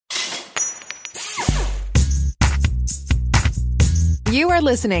You are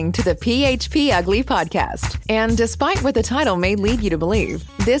listening to the PHP Ugly podcast. And despite what the title may lead you to believe,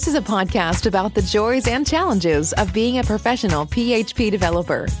 this is a podcast about the joys and challenges of being a professional PHP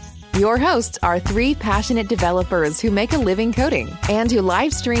developer. Your hosts are three passionate developers who make a living coding and who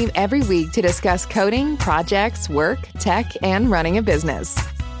live stream every week to discuss coding, projects, work, tech, and running a business.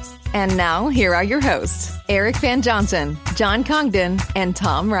 And now, here are your hosts, Eric Van Johnson, John Congdon, and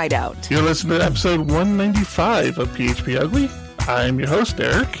Tom Rideout. You're listening to episode 195 of PHP Ugly. I'm your host,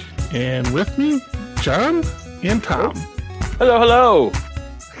 Eric, and with me, John and Tom. Hello, hello.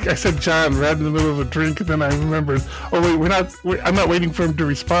 I said John right in the middle of a drink, and then I remembered, oh wait, I'm not waiting for him to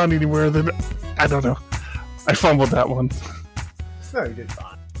respond anywhere. Then I don't know. I fumbled that one. No, you did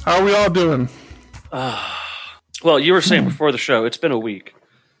fine. How are we all doing? Well, you were saying before the show, it's been a week.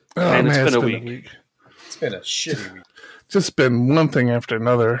 Oh, It's been a week. It's been a shitty week. Just been one thing after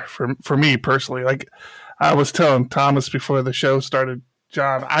another for me personally. Like I was telling Thomas before the show started,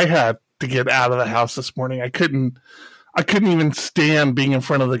 John, I had to get out of the house this morning. I couldn't even stand being in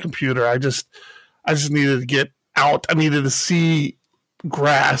front of the computer. I just needed to get out. I needed to see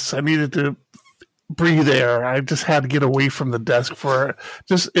grass. I needed to breathe air. I just had to get away from the desk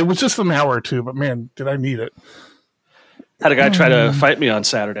it was just an hour or two, but man, did I need it. Had a guy try to fight me on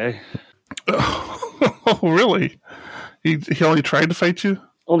Saturday. Oh, really? He only tried to fight you?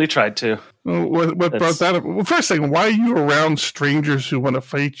 Only tried to. What brought that up? Well, first thing, why are you around strangers who want to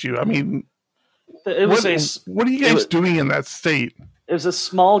fight you? I mean, what are you guys doing in that state? It was a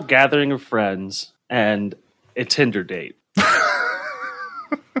small gathering of friends and a Tinder date.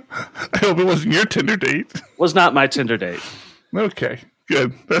 I hope it wasn't your Tinder date. Was not my Tinder date. Okay,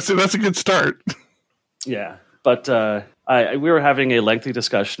 good. That's a good start. Yeah, but we were having a lengthy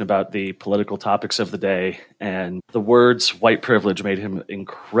discussion about the political topics of the day, and the words white privilege made him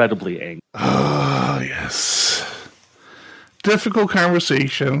incredibly angry. Oh, yes. Difficult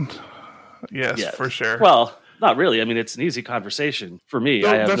conversation. Yes, for sure. Well, not really. I mean, it's an easy conversation for me.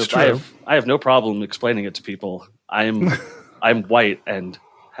 I have no problem explaining it to people. I'm white and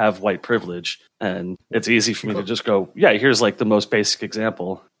have white privilege, and it's easy for me to just go, yeah, here's like the most basic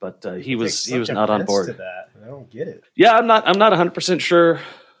example. But he was not on board. To that. I don't get it. Yeah, I'm not 100% sure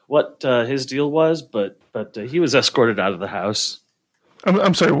what his deal was, but he was escorted out of the house.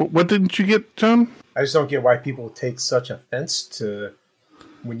 I'm sorry. What didn't you get, John? I just don't get why people take such offense to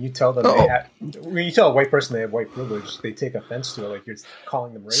when you tell them when you tell a white person they have white privilege, they take offense to it, like you're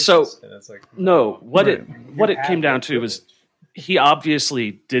calling them racist. So and it's like what it came down to was he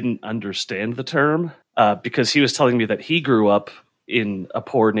obviously didn't understand the term because he was telling me that he grew up in a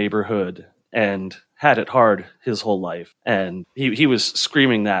poor neighborhood and had it hard his whole life. And he was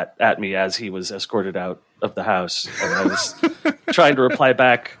screaming that at me as he was escorted out of the house. And I was trying to reply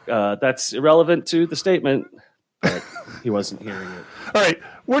back, that's irrelevant to the statement, but he wasn't hearing it. All right.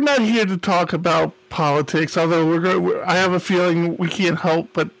 We're not here to talk about politics, although I have a feeling we can't help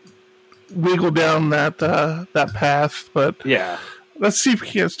but wiggle down that path. But yeah, let's see if we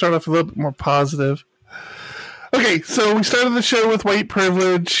can't start off a little bit more positive. Okay, so we started the show with white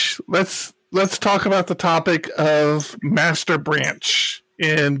privilege. Let's talk about the topic of Master Branch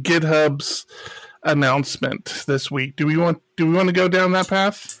and GitHub's announcement this week. Do we want to go down that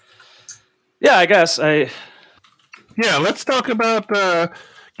path? Yeah, I guess. Yeah, let's talk about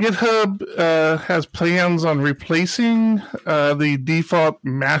GitHub has plans on replacing the default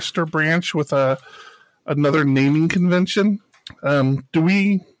Master Branch with another naming convention. Do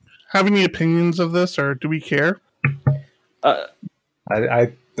we have any opinions of this, or do we care?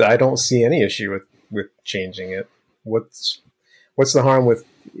 I don't see any issue with changing it. What's the harm with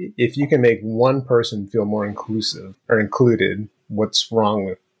if you can make one person feel more inclusive or included? What's wrong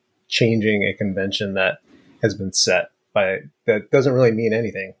with changing a convention that has been set by that doesn't really mean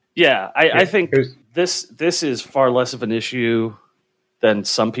anything? Yeah, I think this is far less of an issue than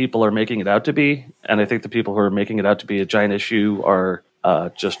some people are making it out to be, and I think the people who are making it out to be a giant issue are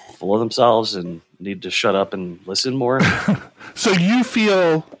just full of themselves and need to shut up and listen more. So you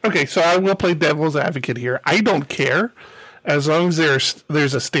feel okay? So I will play devil's advocate here. I don't care as long as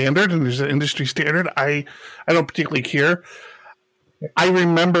there's a standard and there's an industry standard. I don't particularly care. I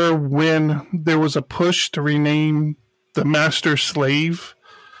remember when there was a push to rename the master slave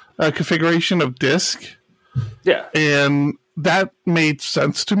configuration of disk. Yeah. And that made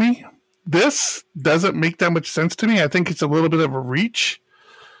sense to me. This doesn't make that much sense to me. I think it's a little bit of a reach.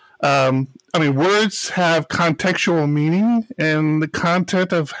 I mean, words have contextual meaning, and the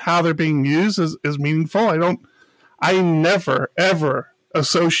content of how they're being used is meaningful. I never, ever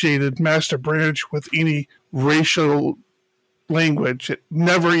associated Master Branch with any racial language. It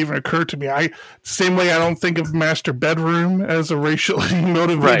never even occurred to me. Same way I don't think of master bedroom as a racially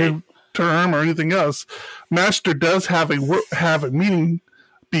motivated term or anything else. Master does have a meaning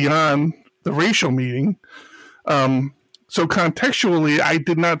beyond the racial meaning. So contextually, I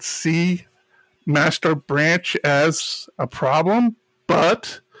did not see master branch as a problem,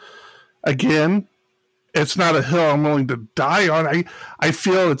 but again, it's not a hill I'm willing to die on. I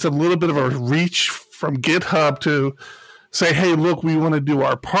feel it's a little bit of a reach from GitHub to say, hey, look, we want to do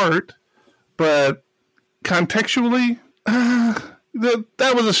our part. But contextually,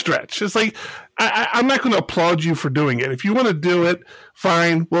 that was a stretch. It's like, I'm not going to applaud you for doing it. If you want to do it,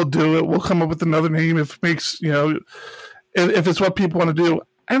 fine, we'll do it. We'll come up with another name if it makes, if it's what people want to do.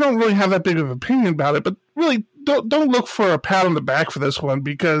 I don't really have that big of an opinion about it, but really don't look for a pat on the back for this one,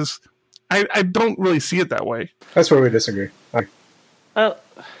 because I don't really see it that way. That's where we disagree. I don't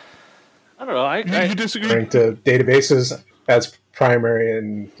know. You disagree? According to databases as primary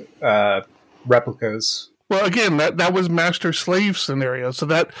and replicas. Well, again, that was master-slave scenario, so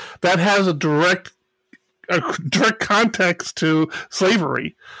that has a direct context to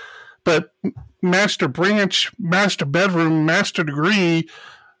slavery. But master branch, master bedroom, master degree,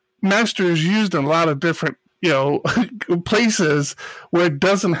 master is used in a lot of different places where it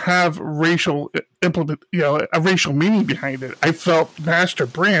doesn't have a racial meaning behind it. I felt master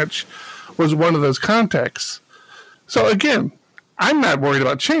branch was one of those contexts. So again, I'm not worried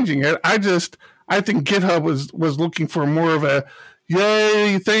about changing it. I think GitHub was looking for more of a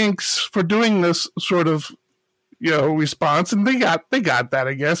yay, thanks for doing this sort of response, and they got that,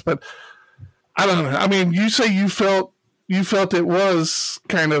 I guess. But I don't know. I mean, you say you felt it was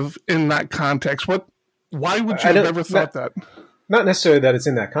kind of in that context. Why would you have ever thought that? Not necessarily that it's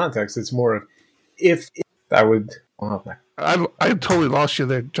in that context. It's more of if I would. Oh, I totally lost you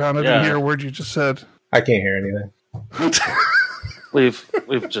there, John. I didn't hear a word you just said. I can't hear anything.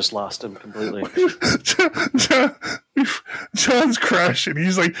 We've just lost him completely. John's crashing.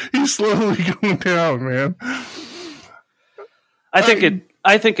 He's slowly going down, man. I think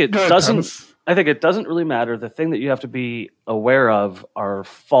it doesn't really matter. The thing that you have to be aware of are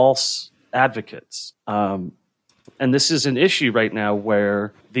false advocates. And this is an issue right now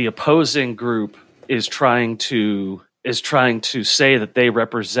where the opposing group is trying to say that they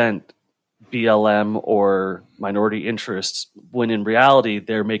represent BLM or minority interests, when in reality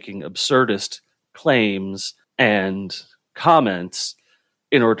they're making absurdist claims and comments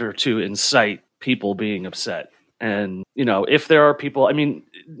in order to incite people being upset. And, if there are people,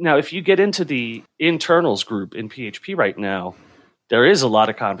 now if you get into the internals group in PHP right now, there is a lot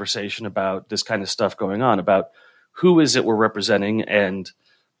of conversation about this kind of stuff going on, about who is it we're representing, and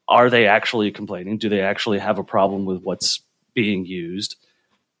are they actually complaining? Do they actually have a problem with what's being used?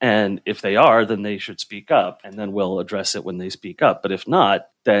 And if they are, then they should speak up, and then we'll address it when they speak up. But if not,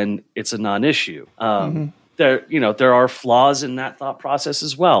 then it's a non-issue. There are flaws in that thought process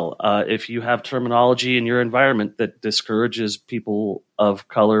as well. If you have terminology in your environment that discourages people of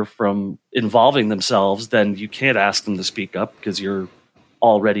color from involving themselves, then you can't ask them to speak up because you're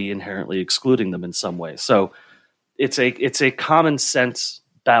already inherently excluding them in some way. So it's a common sense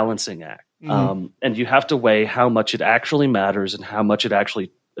balancing act. And you have to weigh how much it actually matters and how much it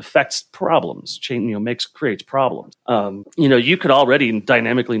actually affects problems, creates problems. You could already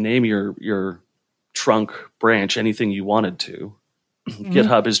dynamically name your trunk branch anything you wanted to.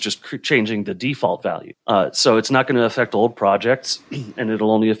 GitHub is just changing the default value. So it's not going to affect old projects, and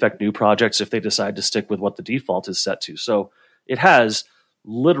it'll only affect new projects if they decide to stick with what the default is set to. So it has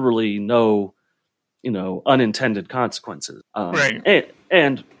literally no, unintended consequences. Right.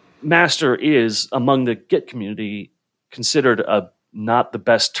 And master is, among the Git community, considered not the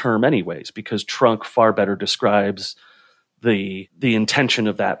best term anyways, because trunk far better describes the intention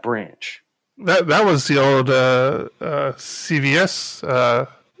of that branch. That was the old CVS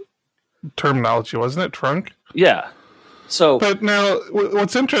terminology, wasn't it? Trunk? Yeah. So, but now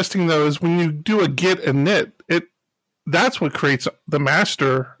what's interesting though is when you do a git init, that's what creates the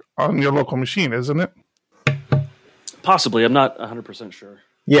master on your local machine, isn't it? Possibly. I'm not 100% sure.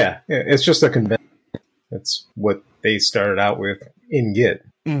 Yeah, it's just a convention. That's what they started out with in Git,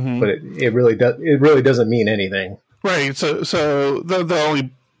 but it really doesn't mean anything. Right. So the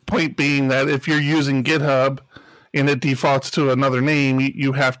only point being that if you're using GitHub and it defaults to another name,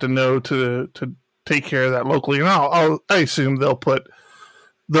 you have to know to take care of that locally. And I assume they'll put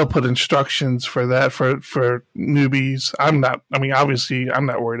instructions for that for newbies. Obviously I'm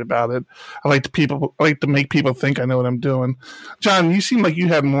not worried about it. I like to make people think I know what I'm doing. John, you seem like you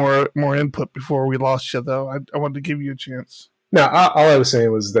had more input before we lost you, though. I wanted to give you a chance. No, all I was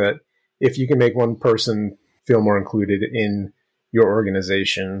saying was that if you can make one person feel more included in your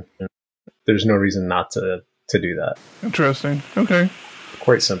organization. There's no reason not to do that. Interesting. Okay.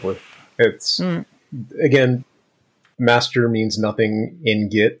 Quite simply. It's, again, master means nothing in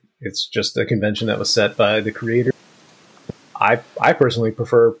Git. It's just a convention that was set by the creator. I personally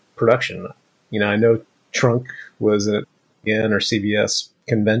prefer production. I know trunk was or CBS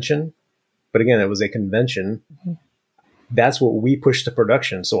convention, but again, it was a convention. That's what we push to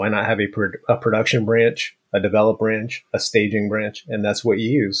production. So why not have a production branch, a develop branch, a staging branch, and that's what you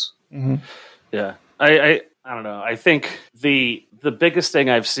use. Mm-hmm. Yeah, I don't know. I think the biggest thing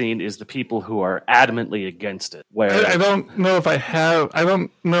I've seen is the people who are adamantly against it. Where I don't know if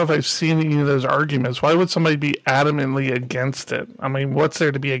I've seen any of those arguments. Why would somebody be adamantly against it? I mean, what's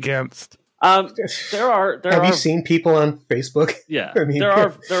there to be against? Have you seen people on Facebook? Yeah, I mean, there are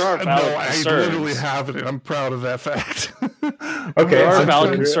valid concerns. I literally haven't, and I'm proud of that fact. Okay, there are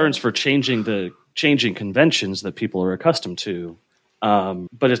valid concerns for changing conventions that people are accustomed to,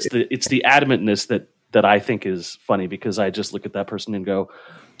 but it's the adamantness that I think is funny, because I just look at that person and go,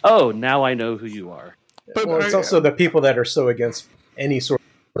 "Oh, now I know who you are." But it's also the people that are so against any sort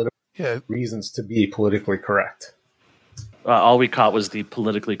of reasons to be politically correct. All we caught was the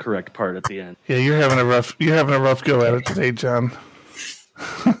politically correct part at the end. Yeah, you're having a rough go at it today, John.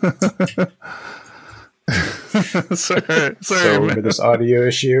 sorry. So over this audio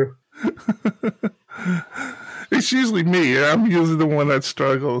issue. It's usually me. I'm usually the one that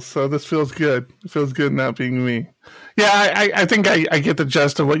struggles, so this feels good. It feels good not being me. Yeah, I think I get the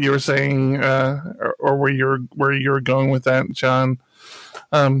gist of what you were saying, or where you're going with that, John.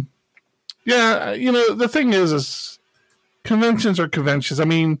 Yeah, the thing is conventions are conventions. I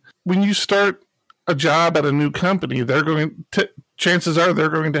mean, when you start a job at a new company, chances are they're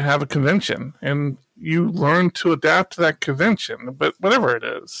going to have a convention, and you learn to adapt to that convention. But whatever it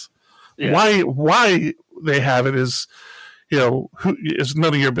is, why they have it is, is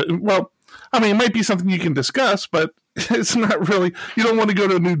none of your business. Well, I mean, it might be something you can discuss, but it's not really. You don't want to go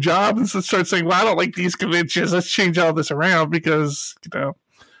to a new job and start saying, "Well, I don't like these conventions. Let's change all this around," because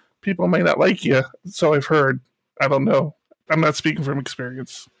people may not like you. So I've heard. I don't know. I'm not speaking from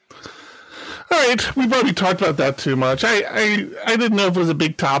experience. All right, we've already talked about that too much. I didn't know if it was a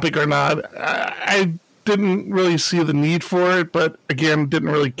big topic or not. I didn't really see the need for it, but again, didn't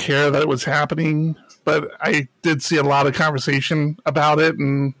really care that it was happening. But I did see a lot of conversation about it,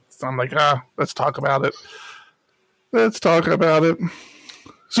 and so I'm like, let's talk about it.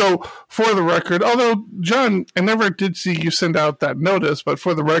 So, for the record, although, John, I never did see you send out that notice, but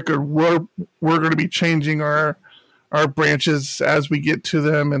for the record, we're going to be changing our branches as we get to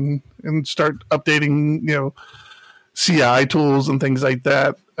them and start updating, CI tools and things like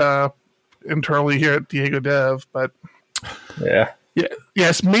that internally here at Diego Dev. But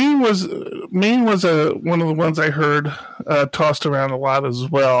yes, Maine was one of the ones I heard tossed around a lot as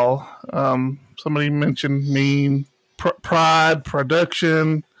well. Somebody mentioned Maine, Prod,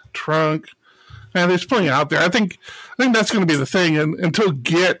 Production, Trunk, and there's plenty out there. I think that's going to be the thing, and until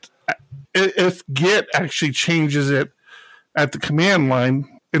Git. If Git actually changes it at the command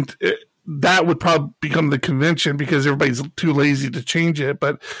line, that would probably become the convention, because everybody's too lazy to change it.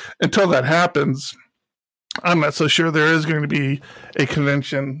 But until that happens, I'm not so sure there is going to be a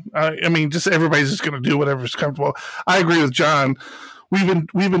convention. I mean, just everybody's just going to do whatever's comfortable. I agree with John. We've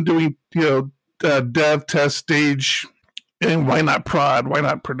been doing dev, test, stage, and why not prod? Why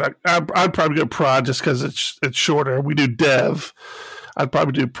not product? I'd probably go prod just because it's shorter. We do dev. I'd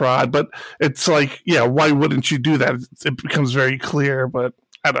probably do prod, but it's like, why wouldn't you do that? It becomes very clear, but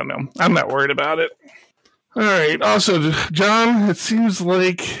I don't know. I'm not worried about it. All right. Also, John, it seems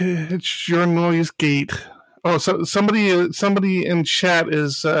like it's your noise gate. Oh, so somebody in chat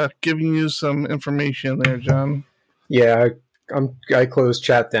is giving you some information there, John. Yeah, I closed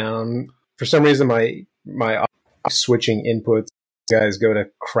chat down. For some reason, my switching inputs guys go to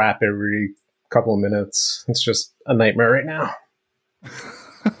crap every couple of minutes. It's just a nightmare right now.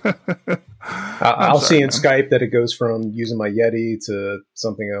 I'll see in Skype that it goes from using my Yeti to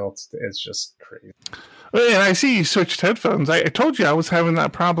something else. It's just crazy. And I see you switched headphones. I told you I was having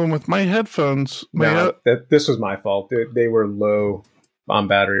that problem with my headphones. This was my fault. They were low on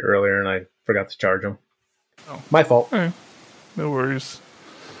battery earlier, and I forgot to charge them. Oh. My fault. All right. No worries.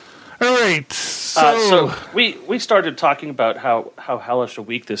 All right. So we started talking about how hellish a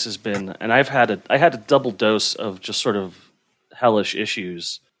week this has been, and I had a double dose of just sort of hellish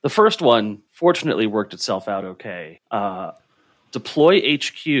issues. The first one fortunately worked itself out okay. Deploy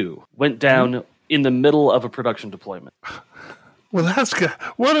HQ went down in the middle of a production deployment. Well, that's good.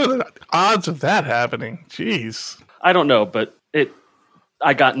 What are the odds of that happening? Jeez. I don't know, but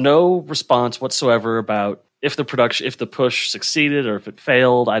I got no response whatsoever about if the push succeeded or if it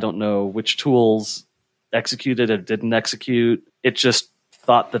failed. I don't know which tools executed or didn't execute. It just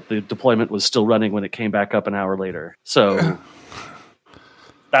thought that the deployment was still running when it came back up an hour later. So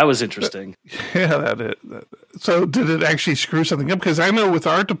that was interesting. Yeah, so did it actually screw something up? Because I know with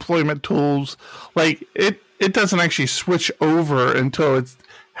our deployment tools, like it doesn't actually switch over until it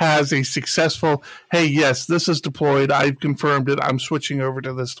has a successful, hey, yes, this is deployed. I've confirmed it. I'm switching over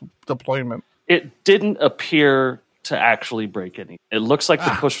to this deployment. It didn't appear to actually break any. It looks like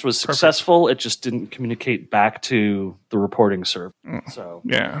the push was successful. Perfect. It just didn't communicate back to the reporting server. So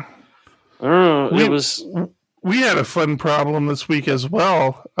yeah, we had a fun problem this week as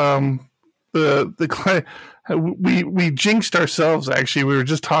well. The client, we jinxed ourselves. Actually, we were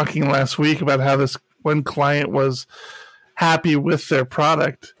just talking last week about how this one client was happy with their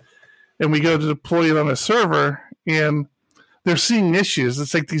product, and we go to deploy it on a server, and they're seeing issues.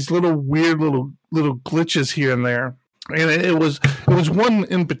 It's like these little weird little glitches here and there. And it was one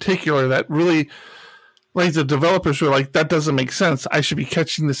in particular that really, like, the developers were like, that doesn't make sense. I should be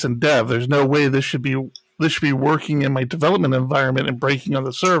catching this in dev. There's no way this should be working in my development environment and breaking on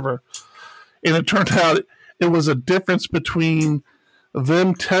the server. And it turned out it was a difference between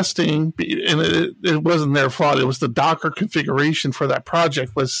them testing, and it wasn't their fault. It was the Docker configuration for that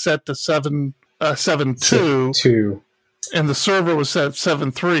project was set to 7.2. And the server was set at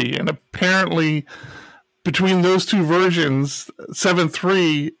 7.3, and apparently between those two versions,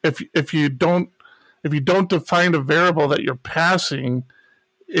 7.3, if you don't define a variable that you're passing,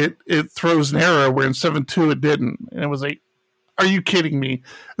 it throws an error. Where in 7.2 it didn't, and it was like, are you kidding me?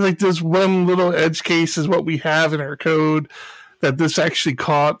 Like, this one little edge case is what we have in our code that this actually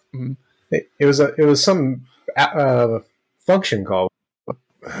caught. It was some function call.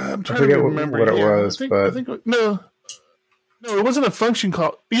 I'm trying to remember what it was, but No, it wasn't a function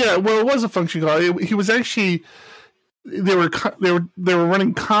call. Yeah, well, it was a function call. He was actually they were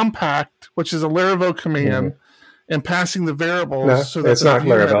running compact, which is a Laravel command, and passing the variables. No, so that it's not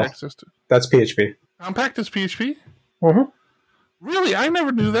Laravel. That's PHP. Compact is PHP. Mm-hmm. Really, I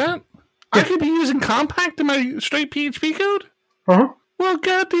never knew that. Yeah. I could be using compact in my straight PHP code. Uh-huh. Well,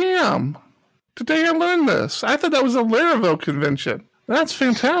 goddamn! Today I learned this. I thought that was a Laravel convention. That's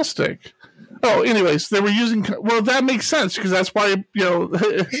fantastic. Oh, anyways, they were using. Well, that makes sense because that's why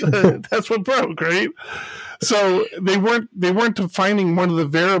that's what broke, right? So they weren't defining one of the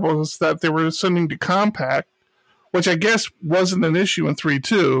variables that they were sending to compact, which I guess wasn't an issue in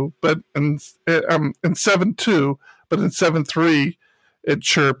 3.2, but in 7.2, but in 7.3 it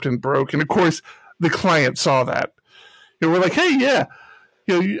chirped and broke, and of course the client saw that. And we're like, hey, yeah.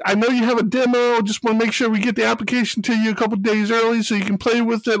 I know you have a demo. Just want to make sure we get the application to you a couple of days early so you can play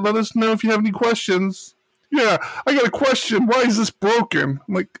with it. Let us know if you have any questions. Yeah, I got a question. Why is this broken?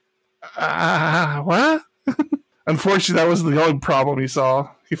 I'm like, what? Unfortunately, that wasn't the only problem he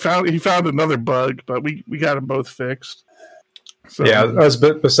saw. He found another bug, but we got them both fixed. So, yeah, I was a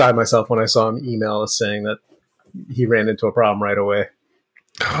bit beside myself when I saw him email us saying that he ran into a problem right away.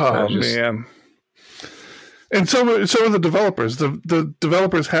 Oh, man. And so were the developers. The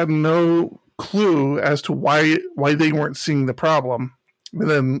developers had no clue as to why they weren't seeing the problem. And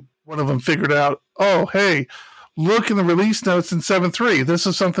then one of them figured out, oh, hey, look in the release notes in 7.3. This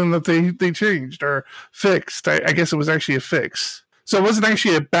is something that they changed or fixed. I guess it was actually a fix. So it wasn't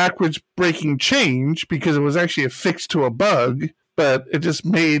actually a backwards breaking change because it was actually a fix to a bug, but it just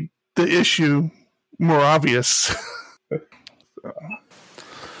made the issue more obvious.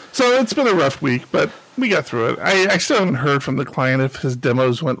 So it's been a rough week, but we got through it. I still haven't heard from the client if his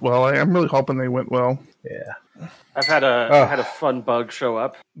demos went well. I'm really hoping they went well. Yeah. I've had a fun bug show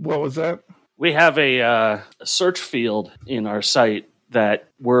up. What was that? We have a search field in our site that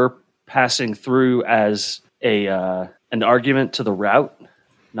we're passing through as an argument to the route,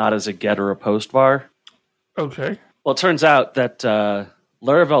 not as a get or a post var. Okay. Well, it turns out that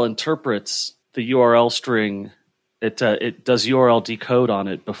Laravel interprets the URL string. It does URL decode on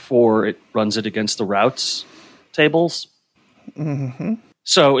it before it runs it against the routes tables. Mm-hmm.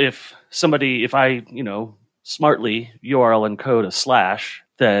 So if I smartly URL encode a slash,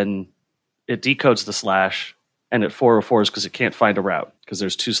 then it decodes the slash, and it 404s because it can't find a route because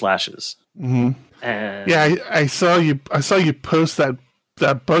there's two slashes. Mm-hmm. And yeah, I saw you post that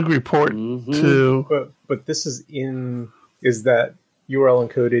bug report too. But this is that URL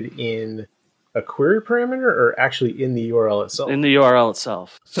encoded in a query parameter or actually in the URL itself? In the URL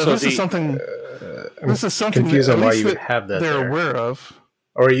itself. So this is something. This is something confused that, on why you would have that. They're aware of,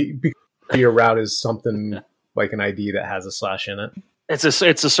 or your route is something like an ID that has a slash in it. It's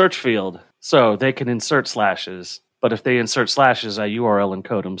a search field, so they can insert slashes. But if they insert slashes, I URL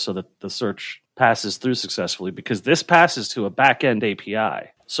encode them so that the search passes through successfully, because this passes to a back-end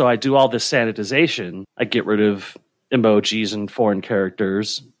API. So I do all this sanitization. I get rid of emojis and foreign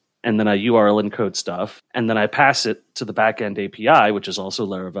characters, and then I URL encode stuff, and then I pass it to the back-end API, which is also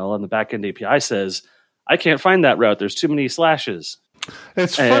Laravel, and the back-end API says, I can't find that route. There's too many slashes.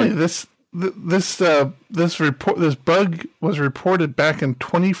 It's funny. This bug was reported back in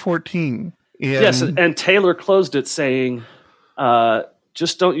 2014. Yes, and Taylor closed it saying,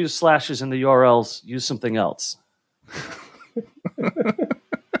 just don't use slashes in the URLs. Use something else.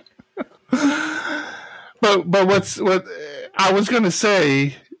 But what I was going to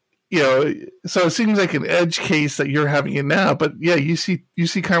say, so it seems like an edge case that you're having it now, but yeah, you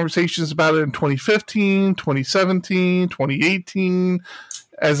see conversations about it in 2015, 2017, 2018,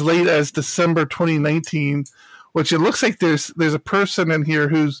 as late as December 2019, which it looks like there's a person in here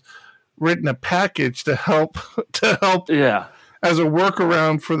who's written a package to help as a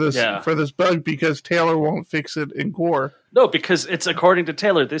workaround for this bug, because Taylor won't fix it in Core. No, because it's, according to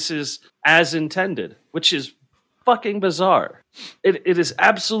Taylor, this is as intended, which is fucking bizarre. It is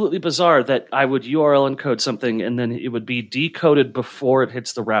absolutely bizarre that I would URL encode something and then it would be decoded before it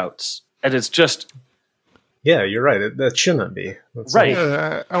hits the routes. And it's just... Yeah, you're right. That shouldn't be. That's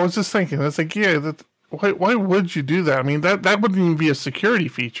right. I was just thinking, it's like, why would you do that? I mean, that wouldn't even be a security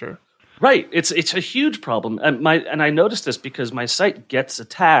feature. Right. It's a huge problem. And I noticed this because my site gets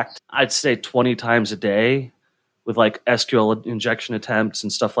attacked, I'd say 20 times a day with like SQL injection attempts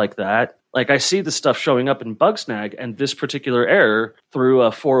and stuff like that. Like, I see the stuff showing up in Bugsnag, and this particular error threw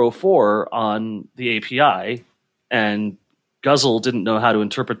a 404 on the API, and Guzzle didn't know how to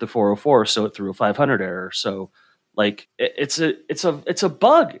interpret the 404, so it threw a 500 error. So, like, it's a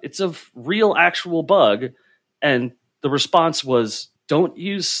bug. It's a real, actual bug, and the response was, don't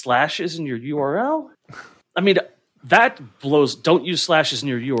use slashes in your URL? I mean, that blows. Don't use slashes in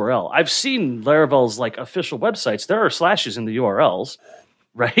your URL. I've seen Laravel's like official websites. There are slashes in the URLs,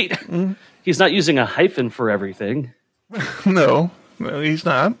 right? Mm-hmm. He's not using a hyphen for everything. No, he's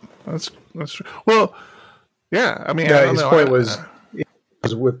not. That's true. Well, yeah. I mean, his point was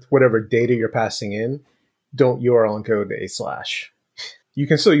with whatever data you're passing in, don't URL encode a slash. You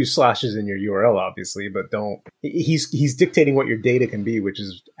can still use slashes in your URL, obviously, but don't. He's dictating what your data can be, which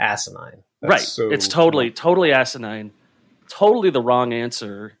is asinine. That's right. It's totally asinine. Totally the wrong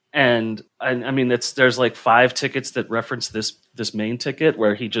answer. And I mean, there's like 5 tickets that reference this main ticket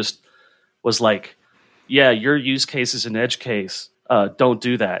where he just was like, yeah, your use case is an edge case. Don't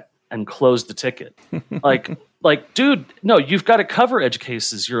do that, and closed the ticket. like, dude, no, you've got to cover edge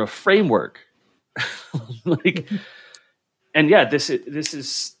cases. You're a framework. And yeah, this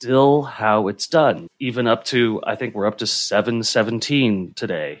is still how it's done. Even up to, I think we're up to 7.17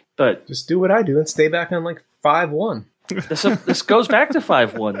 today. But just do what I do and stay back on like 5.1. This goes back to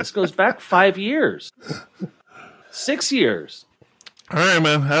 5.1. This goes back 5 years. 6 years. All right,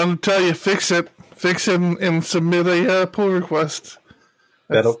 man. I'll tell you, fix it and submit a pull request.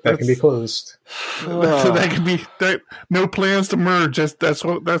 That can be closed. That can be no plans to merge.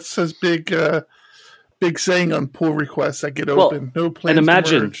 That's his big saying on pull requests that get open. No plans to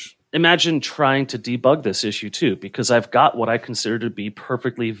merge. Imagine trying to debug this issue too, because I've got what I consider to be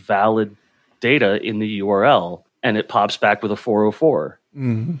perfectly valid data in the URL, and it pops back with a 404.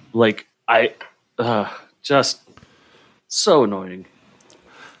 Mm-hmm. Like, just so annoying.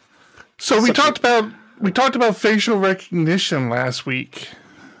 So we talked about facial recognition last week,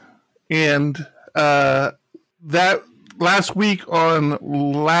 and that last week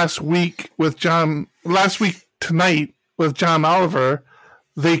tonight with John Oliver,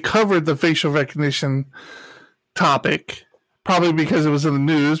 they covered the facial recognition topic, probably because it was in the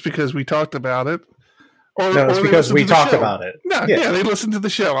news, because we talked about it. No, it's because we talked about it. No, yeah, they listened to the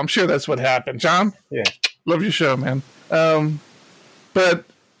show. I'm sure that's what happened. John? Yeah. Love your show, man. But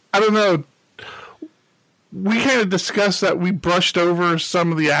I don't know. We kind of discussed that we brushed over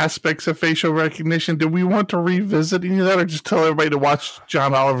some of the aspects of facial recognition. Do we want to revisit any of that, or just tell everybody to watch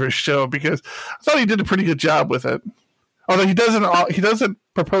John Oliver's show? Because I thought he did a pretty good job with it. Although he doesn't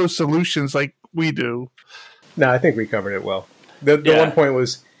propose solutions like we do. No, I think we covered it well. The one point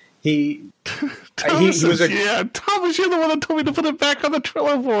was Thomas, you're the one that told me to put it back on the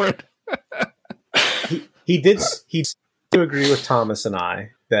Trello board. he did agree with Thomas and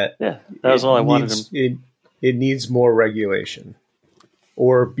I that that was all I wanted him. It needs more regulation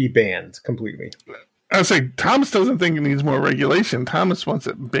or be banned completely. I was saying, Thomas doesn't think it needs more regulation. Thomas wants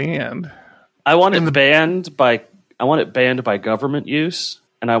it banned. I want it banned by government use,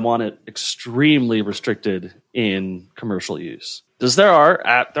 and I want it extremely restricted in commercial use. Because there are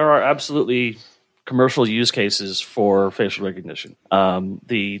absolutely commercial use cases for facial recognition.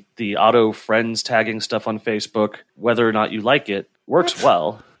 The auto friends tagging stuff on Facebook, whether or not you like it, works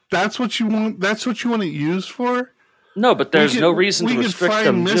well. That's what you want. That's what you want it used for. No, but there's no reason to restrict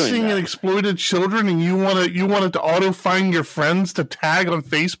them doing that. We could find missing and exploited children, and you want it to auto find your friends to tag on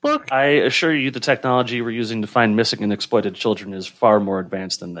Facebook? I assure you, the technology we're using to find missing and exploited children is far more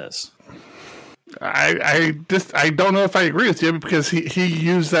advanced than this. I don't know if I agree with you, because he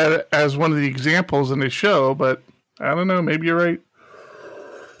used that as one of the examples in his show, but I don't know. Maybe you're right.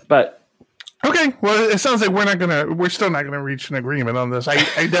 But okay, well, it sounds like we're still not gonna reach an agreement on this. I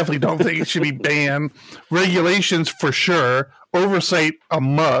definitely don't think it should be banned. Regulations for sure. Oversight a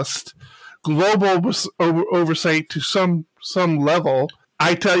must. Global oversight to some level.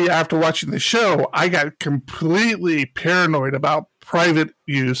 I tell you, after watching the show, I got completely paranoid about private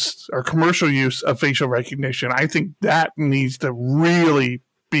use or commercial use of facial recognition. I think that needs to really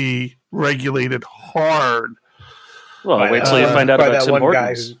be regulated hard. Well, wait till you find out about Tim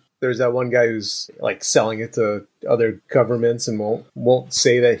Hortons. There's that one guy who's like selling it to other governments and won't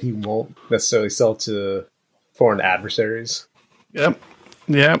say that he won't necessarily sell to foreign adversaries. Yep.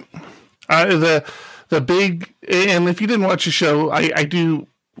 The big, and if you didn't watch the show, I do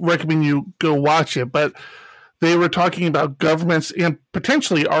recommend you go watch it. But they were talking about governments and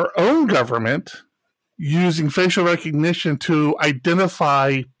potentially our own government using facial recognition to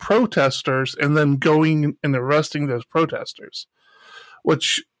identify protesters and then going and arresting those protesters,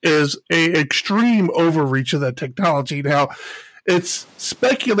 which is an extreme overreach of that technology. Now, it's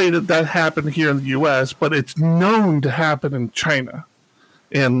speculated that happened here in the U.S., but it's known to happen in China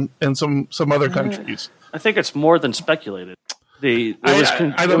and some other countries. I think it's more than speculated. It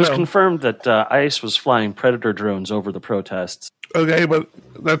was confirmed that ICE was flying Predator drones over the protests. Okay, but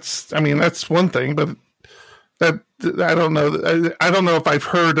that's one thing, but that I don't know. I don't know if I've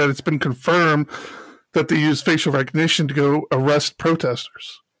heard that it's been confirmed that they use facial recognition to go arrest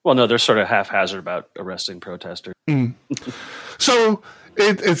protesters. Well, no, they're sort of haphazard about arresting protesters. So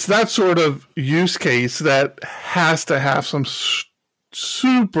it's that sort of use case that has to have some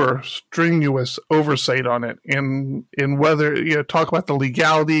super strenuous oversight on it, in whether talk about the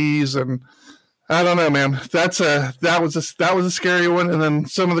legalities, and I don't know, man. That was a scary one. And then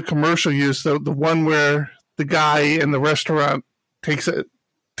some of the commercial use, the one where the guy in the restaurant takes a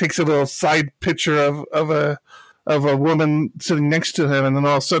little side picture of a woman sitting next to him, and then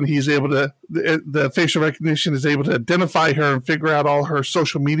all of a sudden he's able to the facial recognition is able to identify her and figure out all her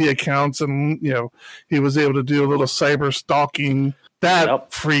social media accounts, and he was able to do a little cyber stalking.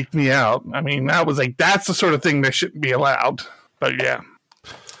 That freaked me out. I mean, that's the sort of thing that shouldn't be allowed. But yeah.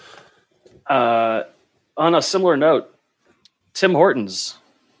 On a similar note, Tim Hortons,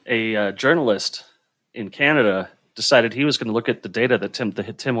 a journalist in Canada, decided he was going to look at the data that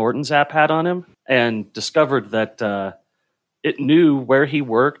the Tim Hortons app had on him, and discovered that it knew where he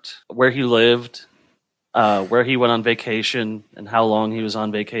worked, where he lived, where he went on vacation, and how long he was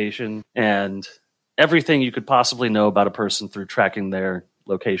on vacation, and everything you could possibly know about a person through tracking their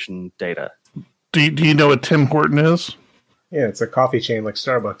location data. Do you know what Tim Horton is? Yeah, it's a coffee chain like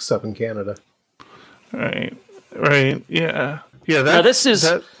Starbucks up in Canada. Right, yeah. Now this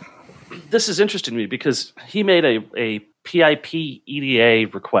is interesting to me, because he made a PIP EDA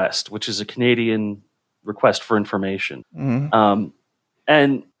request, which is a Canadian request for information. Mm-hmm.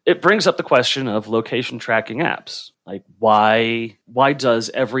 And it brings up the question of location tracking apps. Like, why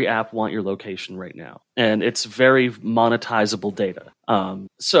does every app want your location right now? And it's very monetizable data.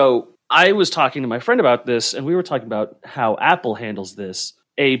 So I was talking to my friend about this, and we were talking about how Apple handles this.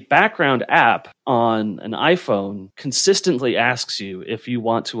 A background app on an iPhone consistently asks you if you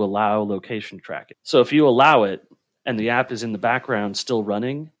want to allow location tracking. So if you allow it and the app is in the background still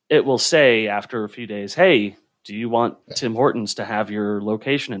running, it will say after a few days, hey, do you want Tim Hortons to have your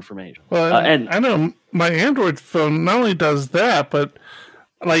location information? Well, and I know my Android phone not only does that, but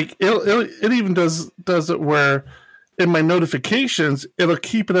like it even does it where in my notifications, it'll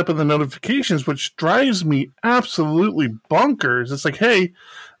keep it up in the notifications, which drives me absolutely bonkers. It's like, hey,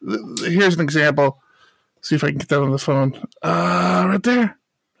 here's an example. See if I can get that on the phone. Right there.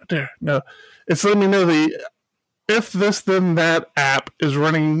 No, it's letting me know the if this then that app is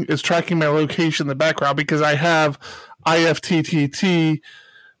tracking my location in the background, because I have IFTTT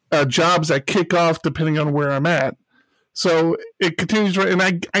jobs that kick off depending on where I'm at. So it continues, and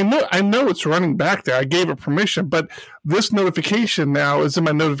I know it's running back there. I gave it permission, but this notification now is in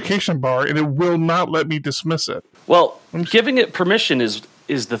my notification bar, and it will not let me dismiss it. Well, giving it permission is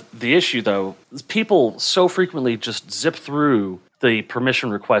the issue, though. People so frequently just zip through the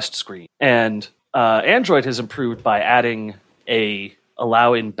permission request screen, and Android has improved by adding a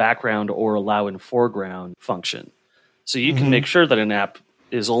allow in background or allow in foreground function. So you can make sure that an app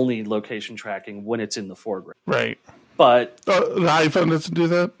is only location tracking when it's in the foreground. Right. But the iPhone doesn't do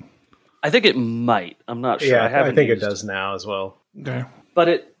that? I think it might. I'm not sure. Yeah, I think it does now as well. Okay. But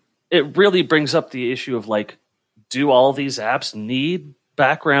it really brings up the issue of like, do all these apps need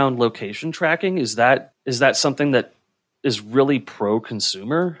background location tracking? Is that something that is really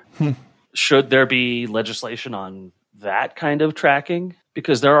pro-consumer? Should there be legislation on that kind of tracking?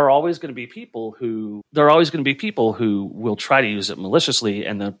 Because there are always going to be people who will try to use it maliciously,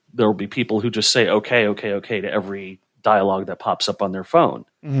 and there will be people who just say okay to every dialogue that pops up on their phone.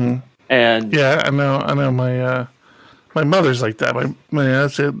 Mm-hmm. And yeah, I know my mother's like that.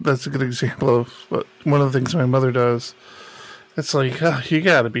 That's a good example of one of the things my mother does. It's like, you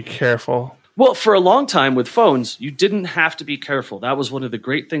got to be careful. Well, for a long time with phones, you didn't have to be careful. That was one of the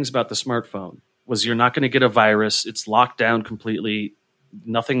great things about the smartphone, was you're not going to get a virus. It's locked down completely.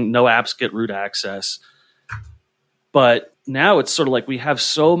 No apps get root access. But now it's sort of like we have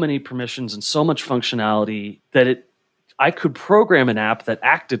so many permissions and so much functionality that I could program an app that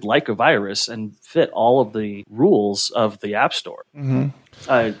acted like a virus and fit all of the rules of the App Store. Mm-hmm.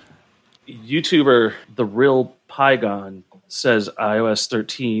 YouTuber The Real Pygon says iOS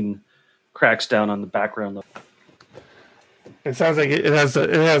 13 cracks down on the background level. It sounds like it has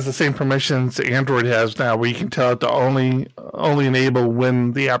the same permissions Android has now, where you can tell it to only enable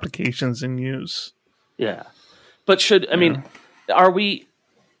when the application's in use. Yeah, but are we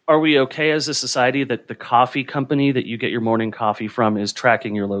okay as a society that the coffee company that you get your morning coffee from is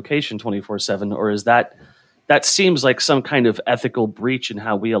tracking your location 24/7, or is that seems like some kind of ethical breach in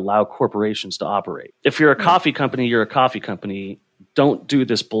how we allow corporations to operate? If you're a coffee company, you're a coffee company. Don't do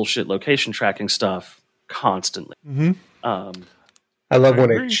this bullshit location tracking stuff constantly. Mm-hmm. I love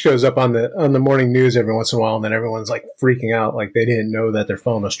when it shows up on the morning news every once in a while, and then everyone's like freaking out, like they didn't know that their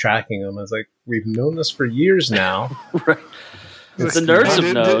phone was tracking them. I was like, we've known this for years now. Right. The nerds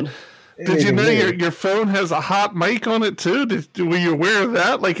have known. Did you know your phone has a hot mic on it too? Were you aware of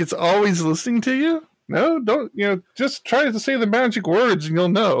that? Like it's always listening to you? No, don't. Just try to say the magic words and you'll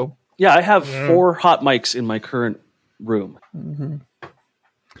know. Yeah, I have 4 hot mics in my current room. Mm-hmm.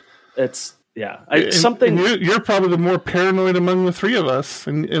 You're probably the more paranoid among the 3 of us,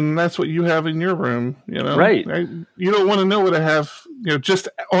 and that's what you have in your room. Right? You don't want to know what I have. Just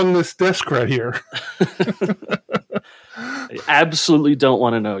on this desk right here. I absolutely don't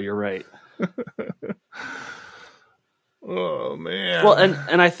want to know. You're right. Oh man. Well,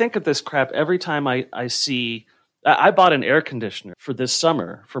 and I think of this crap every time I see. I bought an air conditioner for this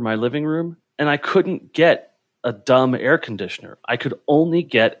summer for my living room, and I couldn't get a dumb air conditioner. I could only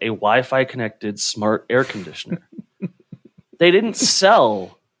get a Wi-Fi connected smart air conditioner. They didn't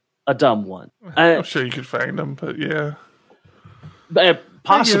sell a dumb one. I'm sure you could find them, but yeah.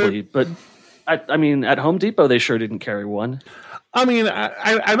 Possibly, but I mean, at Home Depot, they sure didn't carry one. I mean,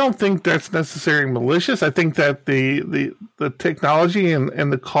 I don't think that's necessarily malicious. I think that the technology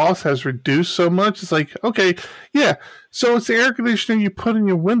and the cost has reduced so much. It's like, okay, yeah, so it's the air conditioner you put in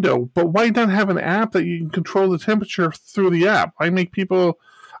your window, but why not have an app that you can control the temperature through the app? Why make people...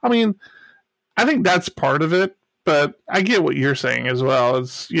 I mean, I think that's part of it, but I get what you're saying as well.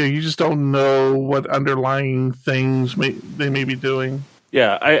 It's you just don't know what underlying things they may be doing.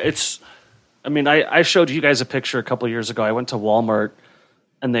 Yeah, I showed you guys a picture a couple of years ago. I went to Walmart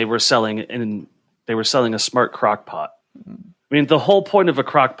and they were selling a smart crock pot. I mean, the whole point of a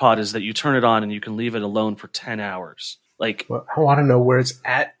crock pot is that you turn it on and you can leave it alone for 10 hours. Like, well, I want to know where it's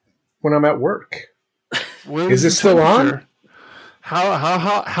at when I'm at work. Is it still on?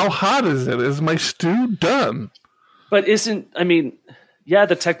 How hot is it? Is my stew done? But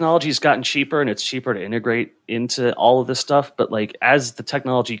the technology's gotten cheaper and it's cheaper to integrate into all of this stuff. But like, as the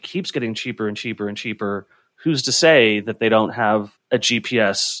technology keeps getting cheaper and cheaper and cheaper, who's to say that they don't have a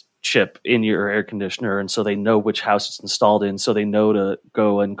GPS chip in your air conditioner? And so they know which house it's installed in. So they know to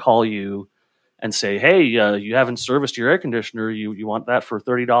go and call you and say, hey, you haven't serviced your air conditioner. You want that for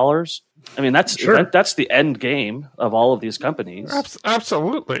 $30? I mean, that's the end game of all of these companies.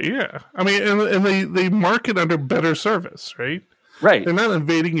 Absolutely. Yeah. I mean, and they market under better service, right? Right. They're not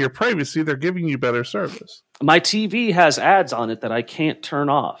invading your privacy. They're giving you better service. My TV has ads on it that I can't turn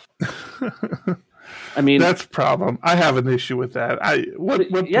off. I mean, that's a problem. I have an issue with that. What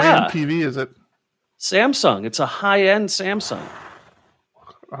brand TV is it? Samsung. It's a high-end Samsung.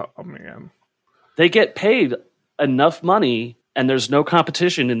 Oh, man. They get paid enough money, and there's no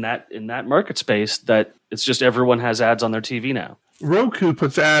competition in that market space that it's just everyone has ads on their TV now. Roku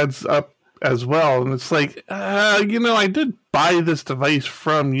puts ads up as well, and it's like, I did buy this device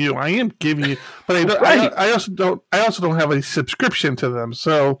from you. I am giving you, but I, don't, Right. I also don't have a subscription to them.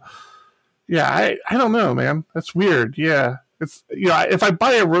 So yeah, I don't know, man. That's weird. Yeah, it's if I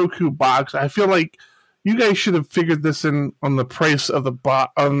buy a Roku box, I feel like you guys should have figured this in on the price of the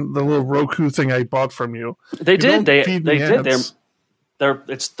on the little Roku thing I bought from you. They did. They feed me did. ads.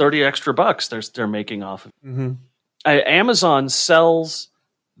 It's $30 extra they're making off of. Mhm. Amazon sells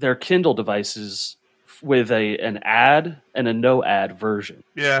their Kindle devices with an ad and a no ad version,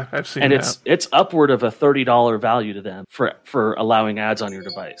 Yeah, I've seen and that. it's upward of a $30 value to them for allowing ads on your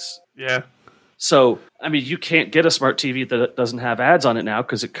device. Yeah. So, I mean, you can't get a smart TV that doesn't have ads on it now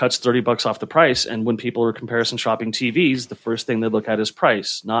because it cuts $30 off the price. And when people are comparison shopping TVs, the first thing they look at is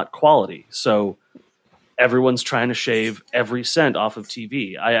price, not quality. So everyone's trying to shave every cent off of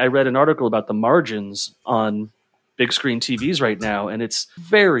TV. I read an article about the margins on big screen TVs right now, and it's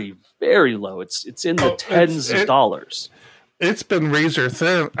very, very low. It's in the tens of dollars. It's been razor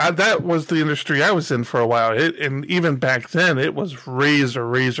thin. That was the industry I was in for a while. And even back then, it was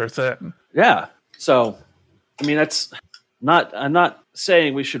razor thin. Yeah. So, I mean, I'm not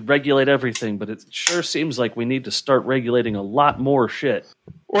saying we should regulate everything, but it sure seems like we need to start regulating a lot more shit.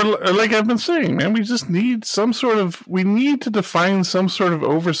 Or like I've been saying, man, we just need we need to define some sort of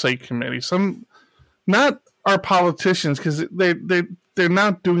oversight committee. Not our politicians, because they're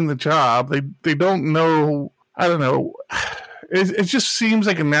not doing the job. They don't know. I don't know. It just seems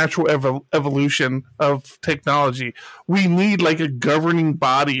like a natural evolution of technology. We need like a governing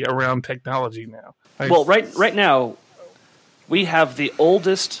body around technology now. Well, right now, we have the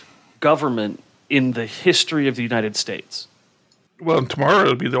oldest government in the history of the United States. Well, and tomorrow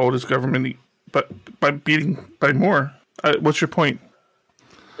it'll be the oldest government, but by more. What's your point?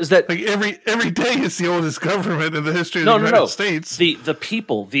 Is that like every day is the oldest government in the history of the United States? The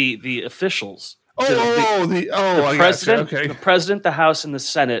people, the officials. The president, gotcha. Okay. The president, the House, and the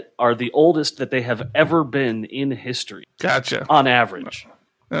Senate are the oldest that they have ever been in history. Gotcha. On average,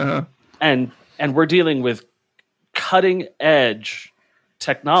 and we're dealing with cutting edge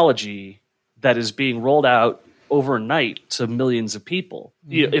technology that is being rolled out overnight to millions of people.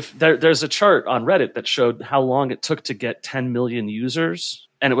 If there's a chart on Reddit that showed how long it took to get 10 million users,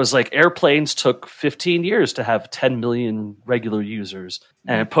 and it was like airplanes took 15 years to have 10 million regular users,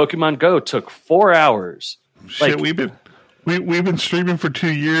 and Pokemon Go took 4 hours. Shit, we've been streaming for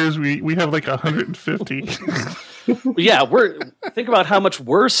 2 years. We have like 150. Yeah, think about how much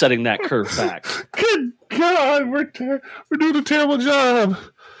we're setting that curve back. Good God, we're doing a terrible job.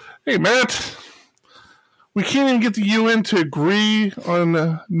 Hey, Matt. We can't even get the UN to agree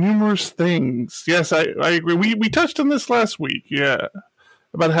on numerous things. Yes, I agree. We touched on this last week, yeah,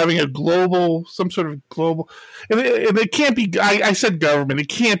 about having some sort of global, and it can't be, I said government, it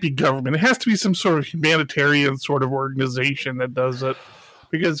can't be government. It has to be some sort of humanitarian sort of organization that does it.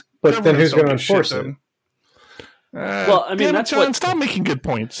 But then who's going to enforce it? Well, I mean, John, stop making good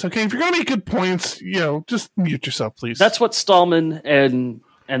points, okay? If you're going to make good points, just mute yourself, please. That's what Stallman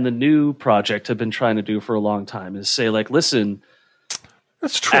and the new project have been trying to do for a long time, is say, like, listen,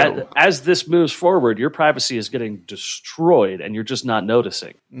 that's true. As this moves forward, your privacy is getting destroyed, and you're just not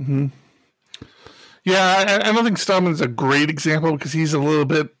noticing. Mm-hmm. Yeah, I don't think Stallman's a great example because he's a little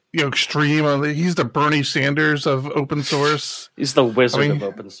bit extreme. He's the Bernie Sanders of open source. He's the wizard of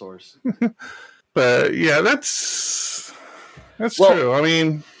open source. But yeah, that's true. I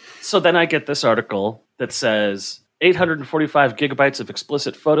mean, so then I get this article that says 845 gigabytes of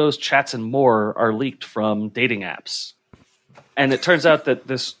explicit photos, chats, and more are leaked from dating apps. And it turns out that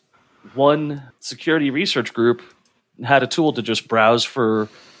this one security research group had a tool to just browse for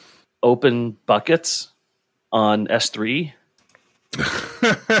open buckets on S3.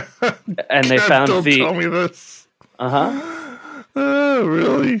 And they found don't tell me this. Oh,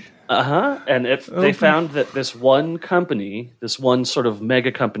 really? And they found that this one company, this one sort of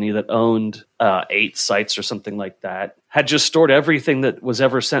mega company that owned 8 sites or something like that, had just stored everything that was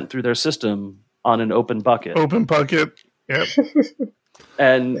ever sent through their system on an open bucket. Open bucket, yep.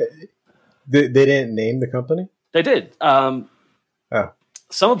 And they didn't name the company? They did. Oh.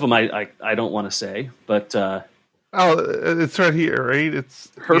 Some of them I don't want to say, but... it's right here, right?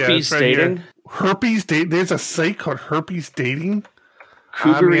 It's Herpes Dating. Here. Herpes Dating. There's a site called Herpes Dating.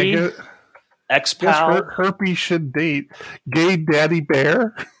 Cougaree, X-Pal. Herpes should date. Gay Daddy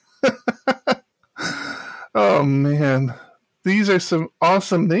Bear. Oh, man. These are some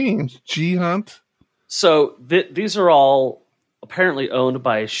awesome names. G-Hunt. So these are all apparently owned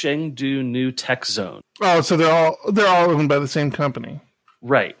by Chengdu New Tech Zone. Oh, so they're all owned by the same company.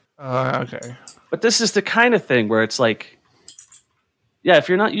 Right. Okay. But this is the kind of thing where it's like, yeah, if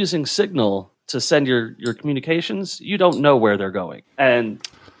you're not using Signal to send your communications, you don't know where they're going. And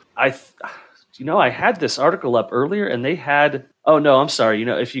I had this article up earlier, and they had. Oh no, I'm sorry.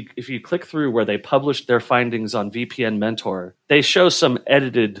 If you click through where they published their findings on VPN Mentor, they show some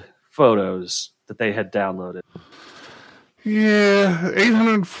edited photos that they had downloaded. Yeah,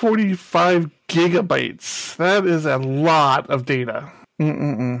 845 gigabytes. That is a lot of data.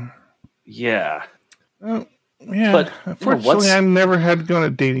 Yeah. Yeah, but unfortunately, I never had to go on a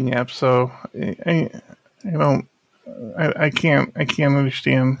dating app, so I can't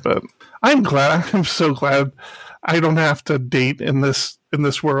understand. But I'm glad. I'm so glad I don't have to date in this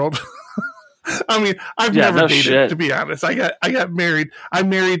world. I mean, I've never dated, shit. To be honest. I got married. I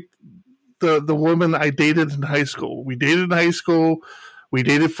married the woman I dated in high school. We dated in high school. We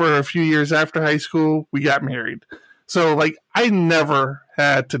dated for a few years after high school. We got married. So, like, I never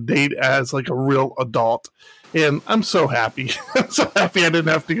had to date as, like, a real adult. And I'm so happy. I'm so happy I didn't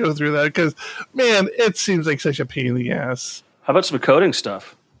have to go through that because, man, it seems like such a pain in the ass. How about some coding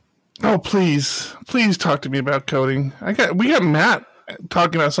stuff? Oh, please talk to me about coding. We got Matt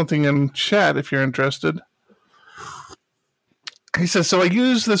talking about something in chat if you're interested. He says, so I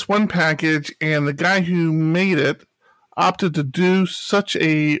used this one package and the guy who made it opted to do such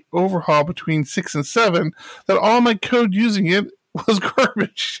a overhaul between 6 and 7 that all my code using it was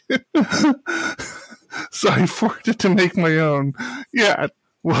garbage. So I forked it to make my own. Yeah.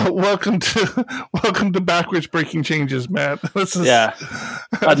 Well, welcome to backwards breaking changes, Matt. This is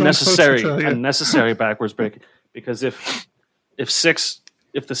unnecessary backwards breaking. Because if the 6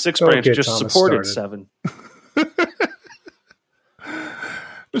 branch just Thomas supported started. 7,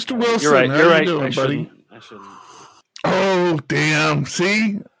 Mr. Wilson, you're right. How you doing, buddy? I shouldn't. Oh, damn!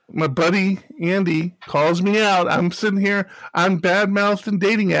 See, my buddy Andy calls me out. I'm sitting here. I'm bad-mouthing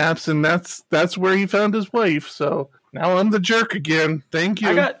dating apps, and that's where he found his wife. So. Now I'm the jerk again. Thank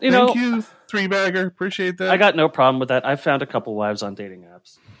you. Thank you, three bagger. Appreciate that. I got no problem with that. I found a couple wives on dating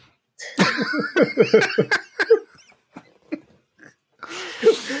apps.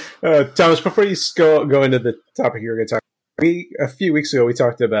 Thomas, before you go into the topic you were going to talk about, a few weeks ago we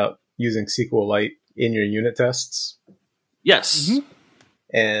talked about using SQLite in your unit tests. Yes. Mm-hmm.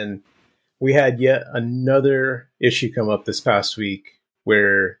 And we had yet another issue come up this past week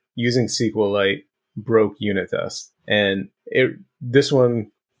where using SQLite broke unit tests. And this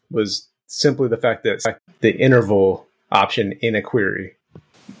one was simply the fact that the interval option in a query.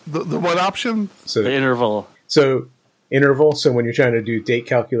 The what option? So the interval. So interval. So when you're trying to do date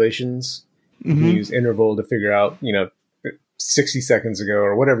calculations, you can use interval to figure out, 60 seconds ago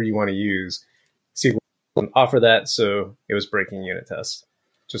or whatever you want to use. SQL wouldn't offer that, so it was breaking unit tests.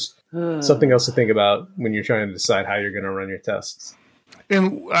 Just something else to think about when you're trying to decide how you're going to run your tests.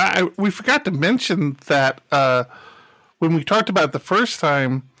 And we forgot to mention that when we talked about it the first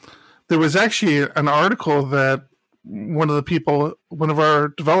time, there was actually an article that one of our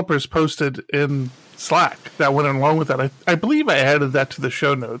developers posted in Slack that went along with that. I believe I added that to the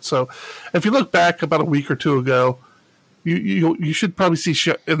show notes. So if you look back about a week or two ago, you should probably see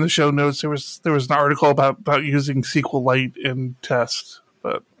in the show notes there was an article about using SQLite in tests.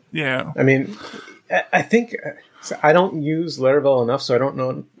 But yeah, I mean, I think. So I don't use Laravel enough, so I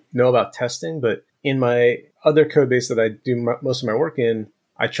don't know about testing. But in my other code base that I do most of my work in,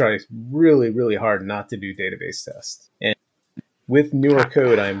 I try really, really hard not to do database tests. And with newer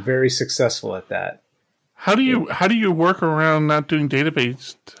code, I'm very successful at that. How do you work around not doing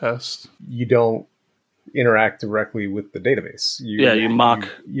database tests? You don't interact directly with the database. You mock.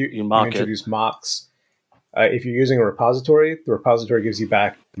 You introduce mocks. If you're using a repository, the repository gives you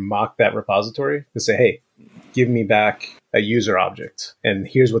back mock that repository to say, hey, give me back a user object, and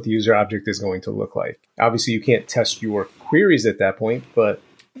here's what the user object is going to look like. Obviously, you can't test your queries at that point, but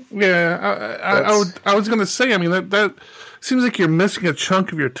yeah, I was going to say. I mean, that seems like you're missing a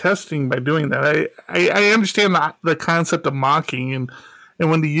chunk of your testing by doing that. I understand the concept of mocking and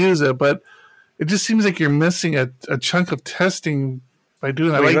when to use it, but it just seems like you're missing a chunk of testing by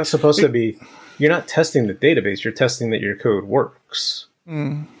doing that. Well, you're not supposed to be. You're not testing the database. You're testing that your code works.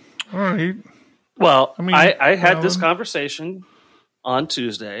 All right. Well, I had this conversation on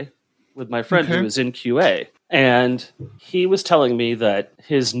Tuesday with my friend who was in QA, and he was telling me that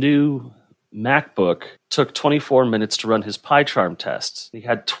his new MacBook took 24 minutes to run his PyCharm tests. He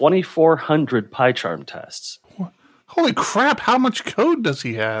had 2,400 PyCharm tests. Holy crap, how much code does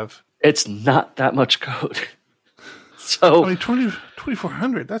he have? It's not that much code. So,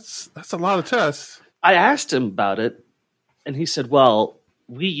 2,400, that's a lot of tests. I asked him about it, and he said, well,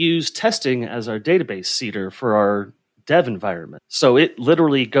 we use testing as our database seeder for our dev environment. So it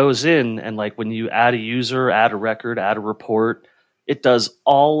literally goes in and, like, when you add a user, add a record, add a report, it does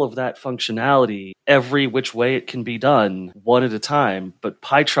all of that functionality every which way it can be done, one at a time. But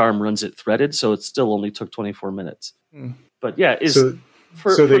PyCharm runs it threaded, so it still only took 24 minutes. But yeah,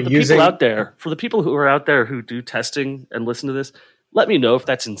 for the people who are out there who do testing and listen to this, let me know if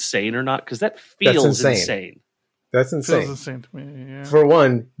that's insane or not, because that feels insane. That's insane. Feels insane to me. Yeah. For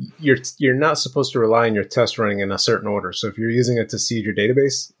one, you're not supposed to rely on your test running in a certain order. So if you're using it to seed your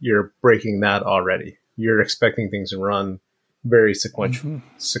database, you're breaking that already. You're expecting things to run very sequentially.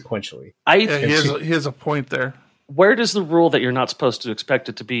 He has a point there. Where does the rule that you're not supposed to expect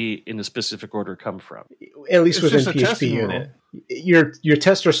it to be in a specific order come from? At least within PHP unit. Your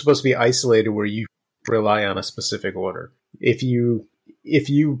tests are supposed to be isolated where you rely on a specific order. If you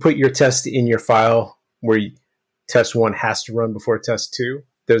put your test in your file where test 1 has to run before test 2,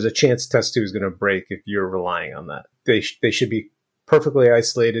 there's a chance test 2 is going to break if you're relying on that. They should be perfectly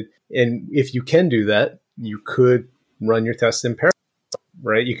isolated. And if you can do that, you could run your test in parallel,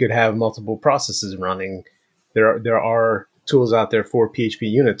 right? You could have multiple processes running. There are tools out there for PHP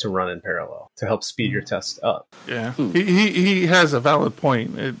unit to run in parallel to help speed your test up. Yeah, he has a valid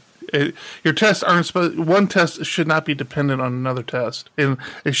point. Your tests aren't supposed. One test should not be dependent on another test, and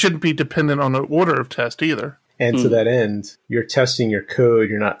it shouldn't be dependent on the order of test either. And to that end, you're testing your code.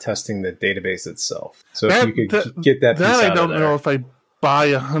 You're not testing the database itself. So if you could get that piece out of there. I don't know if I buy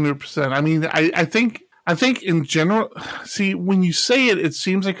 100%. I mean, I think in general, see, when you say it, it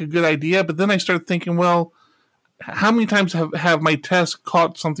seems like a good idea, but then I start thinking, well, how many times have my tests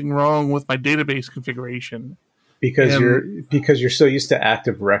caught something wrong with my database configuration? Because you're so used to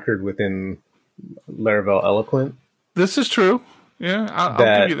active record within Laravel Eloquent. This is true. Yeah,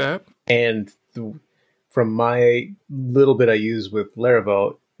 I'll give you that. And from my little bit I use with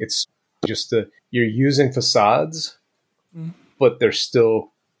Laravel, it's just you're using facades, but they're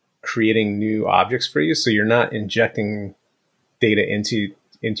still creating new objects for you. So you're not injecting data into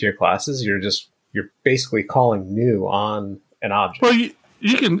your classes. You're basically calling new on an object. Well,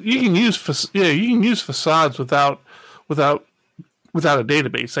 you can use facades without a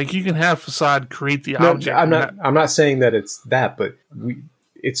database. Like you can have facade create the object. I'm not saying that it's that, but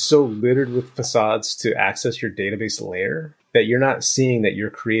it's so littered with facades to access your database layer that you're not seeing that you're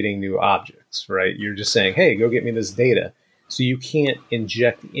creating new objects, right? You're just saying, hey, go get me this data. So you can't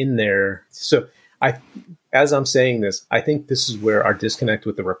inject in there. So as I'm saying this, I think this is where our disconnect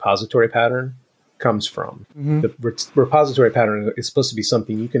with the repository pattern comes from. The repository pattern is supposed to be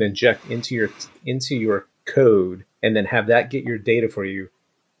something you can inject into your code and then have that get your data for you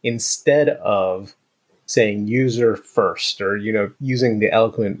instead of saying user first or using the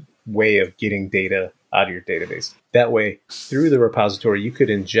Eloquent way of getting data out of your database. That way, through the repository, you could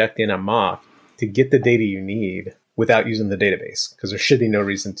inject in a mock to get the data you need without using the database, because there should be no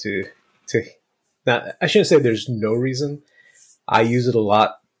reason to. Now, I shouldn't say there's no reason. I use it a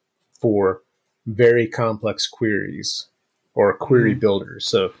lot for very complex queries or query builders.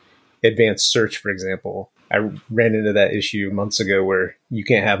 So advanced search, for example, I ran into that issue months ago where you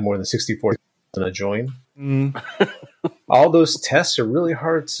can't have more than 64 in a join. All those tests are really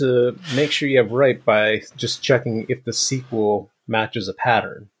hard to make sure you have right by just checking if the SQL matches a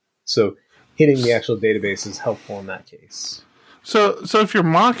pattern. So hitting the actual database is helpful in that case. So if you're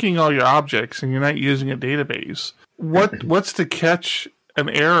mocking all your objects and you're not using a database, what's to catch an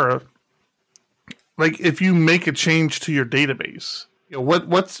error? Like if you make a change to your database,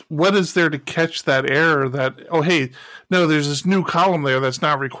 what is there to catch that error that, oh, hey, no, there's this new column there that's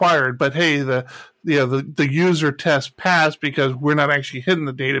not required, but hey, the user test passed because we're not actually hitting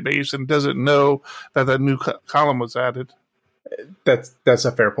the database and doesn't know that new column was added. That's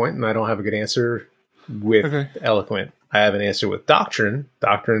a fair point, and I don't have a good answer with Eloquent. I have an answer with Doctrine.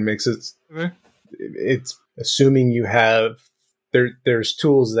 Doctrine makes it. It's assuming you have there's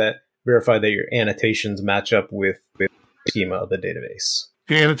tools that verify that your annotations match up with the schema of the database.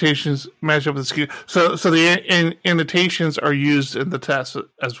 The annotations match up with the schema. So the annotations are used in the test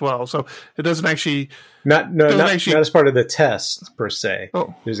as well. So it doesn't actually not as part of the test per se.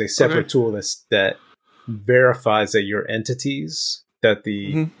 Oh, there's a separate tool that verifies that your entities, that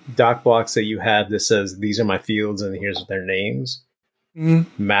the doc blocks that you have that says these are my fields and here's their names,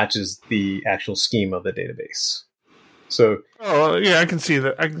 matches the actual scheme of the database. So, I can see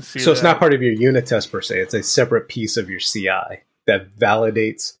that. So it's not part of your unit test per se. It's a separate piece of your CI that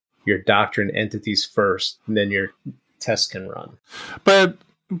validates your Doctrine entities first, and then your test can run. But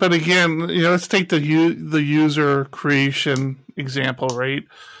again, let's take the user creation example, right?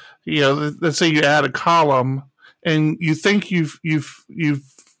 Let's say you add a column, and you think you've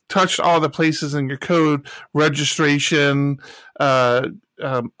touched all the places in your code, registration, update.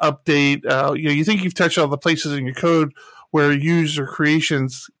 You think you've touched all the places in your code where user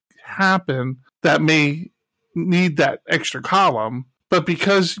creations happen that may need that extra column, but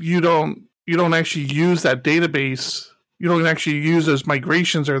because you don't actually use that database, you don't actually use those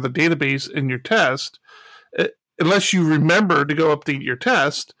migrations or the database in your test, unless you remember to go update your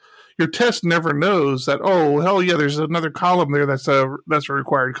test never knows that, oh, hell yeah, there's another column there that's a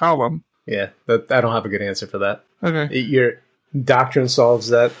required column. Yeah, I don't have a good answer for that. Okay. Your Doctrine solves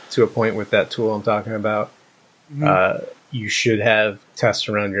that to a point with that tool I'm talking about. Mm-hmm. You should have tests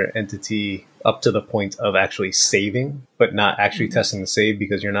around your entity up to the point of actually saving, but not actually testing the save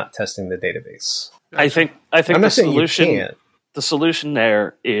because you're not testing the database. I think the solution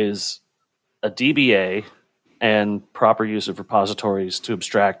there is a DBA and proper use of repositories to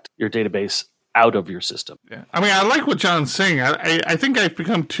abstract your database out of your system. Yeah, I mean, I like what John's saying. I think I've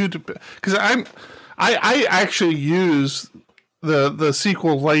become because I actually use the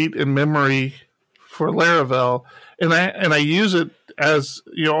SQLite in memory for Laravel, and I use it as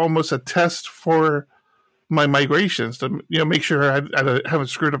almost a test for my migrations to make sure I haven't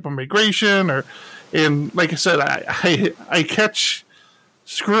screwed up a migration and like I said, I catch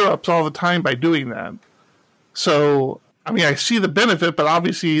screw ups all the time by doing that. So, I mean, I see the benefit, but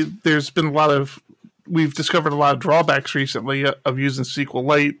obviously we've discovered a lot of drawbacks recently of using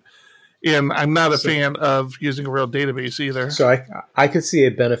SQLite, and I'm not a fan of using a real database either. So I could see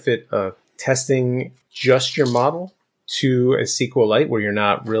a benefit of testing just your model to a SQLite where you're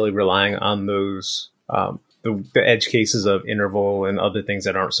not really relying on those, the edge cases of interval and other things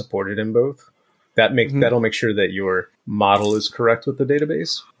that aren't supported in both. That'll make sure that your model is correct with the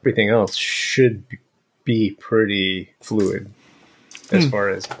database. Everything else should be pretty fluid as far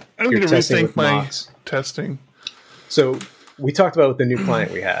as I'm your testing with my mocks. Testing. So we talked about with the new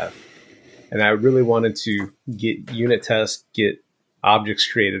client we have, and I really wanted to get unit tests, get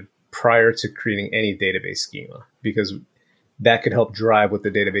objects created prior to creating any database schema, because that could help drive what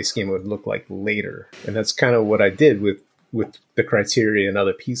the database schema would look like later. And that's kind of what I did with the criteria and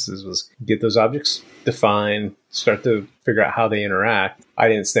other pieces, was get those objects defined, start to figure out how they interact. I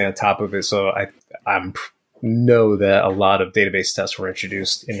didn't stay on top of it, so I know that a lot of database tests were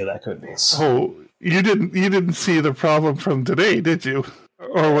introduced into that code base. Oh, you didn't see the problem from today, did you?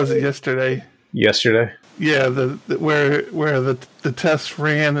 Or was it yesterday? Yesterday. Yeah, where the test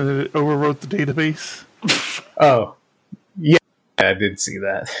ran and it overwrote the database. Oh, yeah, I did see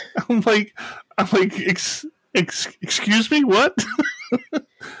that. I'm like, excuse me, what?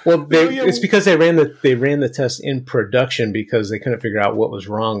 Well, it's because they ran the test in production because they couldn't figure out what was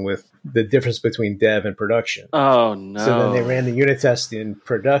wrong with the difference between dev and production. Oh no! So then they ran the unit test in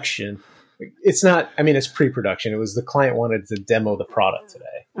production. It's not. I mean, it's pre-production. It was the client wanted to demo the product today.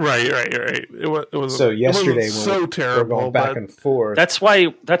 Right. It was so yesterday when so terrible. We're going back and forth. That's why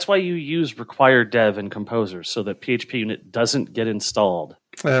you use required dev in Composer so that PHP unit doesn't get installed.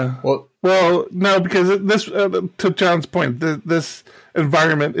 Well, no, because this to John's point, this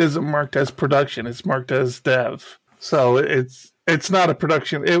environment isn't marked as production; it's marked as dev. So it's not a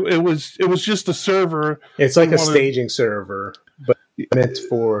production. It was just a server. It's like a staging server, but meant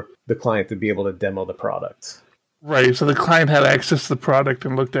for the client to be able to demo the product. Right. So the client had access to the product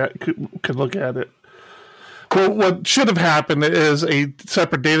and could look at it. Well, what should have happened is a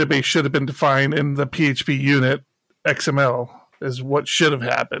separate database should have been defined in the PHP unit XML. Is what should have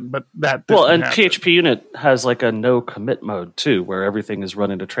happened, but that didn't happen. PHP unit has like a no commit mode too, where everything is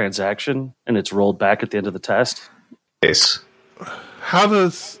run in a transaction and it's rolled back at the end of the test. Yes.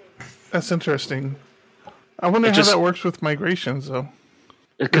 That's interesting. I wonder how that works with migrations, though.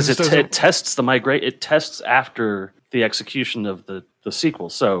 Because it tests it tests after the execution of the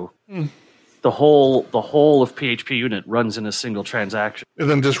SQL. So the whole of PHP unit runs in a single transaction, and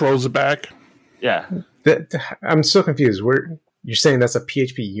then just rolls it back. Yeah. I'm so confused. You're saying that's a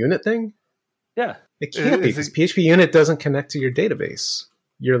PHP unit thing? Yeah. It can't be, because PHP unit doesn't connect to your database.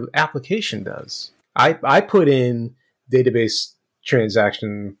 Your application does. I put in database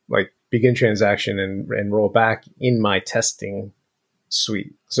transaction, like begin transaction and roll back in my testing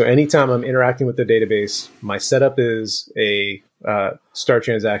suite. So anytime I'm interacting with the database, my setup is a start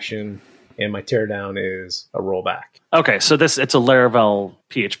transaction and my teardown is a rollback. Okay, so it's a Laravel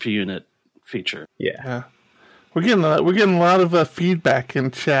PHP unit feature. Yeah. We're getting a lot of feedback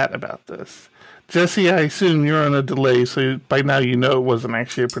in chat about this. Jesse, I assume you're on a delay, so by now you know it wasn't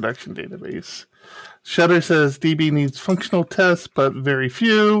actually a production database. Shutter says DB needs functional tests, but very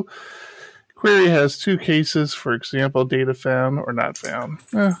few. Query has 2 cases, for example, data found or not found.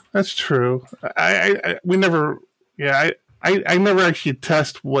 That's true. I never actually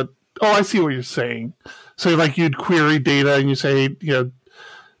test what. Oh, I see what you're saying. So like you'd query data and you say,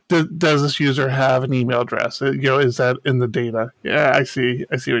 does this user have an email address? Is that in the data? Yeah, I see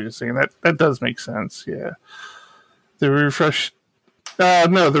what you're saying. That does make sense. Yeah. The refresh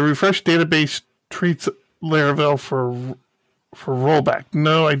database treats Laravel for rollback.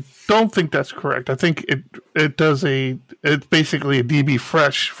 No, I don't think that's correct. I think it does it's basically a DB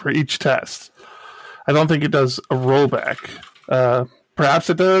fresh for each test. I don't think it does a rollback. Perhaps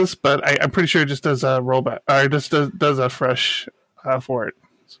it does, but I'm pretty sure it just does a rollback. Or it just does a fresh for it.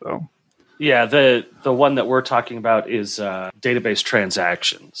 So, yeah, the one that we're talking about is database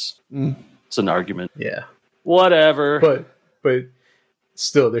transactions. It's an argument. Yeah, whatever. But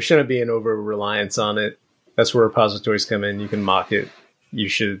still, there shouldn't be an over reliance on it. That's where repositories come in. You can mock it. You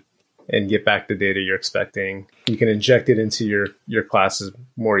should and get back the data you're expecting. You can inject it into your classes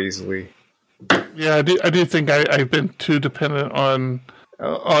more easily. Yeah, I do think I've been too dependent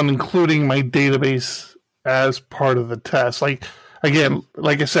on including my database as part of the test. Like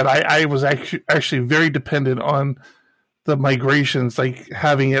I said, I was actually very dependent on the migrations, like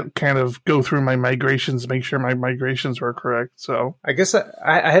having it kind of go through my migrations, make sure my migrations were correct. So I guess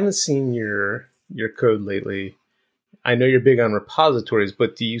I haven't seen your code lately. I know you're big on repositories,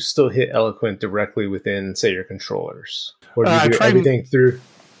 but do you still hit Eloquent directly within, say, your controllers? Or do you do everything through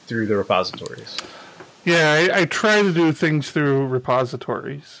the repositories? Yeah, I try to do things through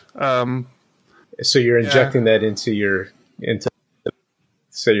repositories. So you're injecting that into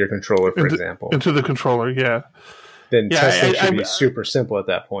say your controller, for example. Into the controller, yeah. Then testing should be super simple at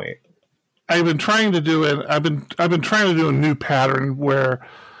that point. I've been trying to do it. I've been trying to do a new pattern where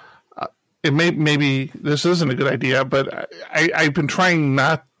it maybe this isn't a good idea, but I've been trying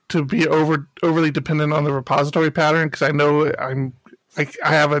not to be overly dependent on the repository pattern, because I know I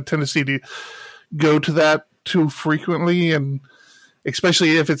have a tendency to go to that too frequently, and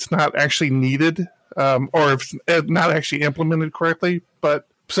especially if it's not actually needed, or if it's not actually implemented correctly. But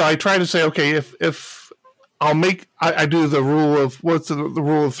so I try to say, okay, if I do the rule of, what's the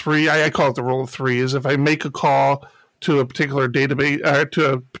rule of three? I call it the rule of three, is if I make a call to a particular database,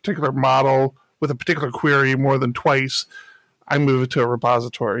 to a particular model with a particular query more than twice, I move it to a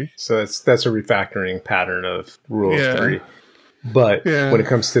repository. So that's a refactoring pattern of rule of three. But when it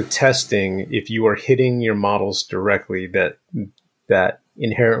comes to testing, if you are hitting your models directly, that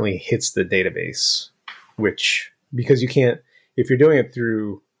inherently hits the database, because you can't, if you're doing it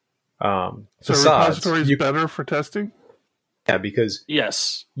through so repository is better for testing? Yeah, because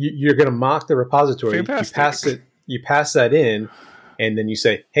yes, you're going to mock the repository. Fantastic. You pass that in, and then you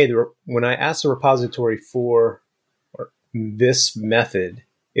say, hey, when I ask the repository for this method,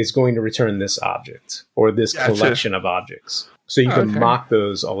 it's going to return this object or this collection of objects. So you can mock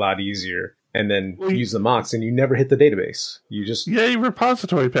those a lot easier and then use the mocks, and you never hit the database. You just... Yay,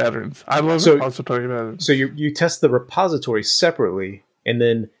 repository patterns. I love repository patterns. So you test the repository separately, and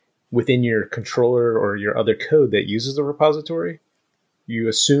then within your controller or your other code that uses the repository, you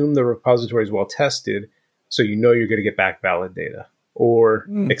assume the repository is well tested, so you know you're going to get back valid data or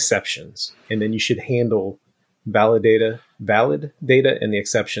exceptions. And then you should handle valid data and the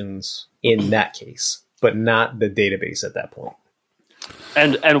exceptions in that case, but not the database at that point.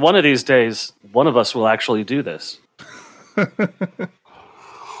 And one of these days, one of us will actually do this. All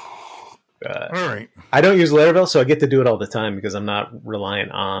right. I don't use Laravel, so I get to do it all the time because I'm not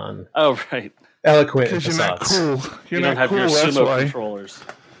reliant on Eloquent. Because you're not cool. You don't have your sumo controllers.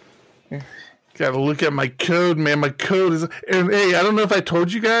 Got to look at my code, man. My code is... And hey, I don't know if I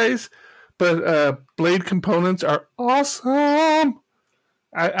told you guys, but Blade components are awesome.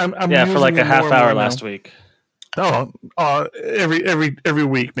 I'm for like a half hour last week. Every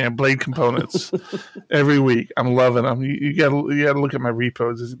week, man. Blade components every week. I'm loving them. You gotta look at my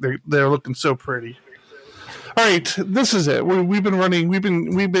repos. They're looking so pretty. All right, this is it. We've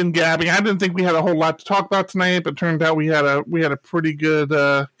been gabbing. I didn't think we had a whole lot to talk about tonight, but it turned out we had a pretty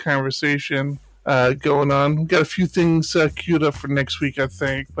good conversation going on. We got a few things queued up for next week, I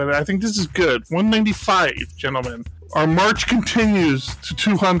think, but I think this is good. 195, gentlemen. Our march continues to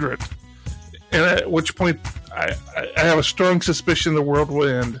 200, and at which point I have a strong suspicion the world will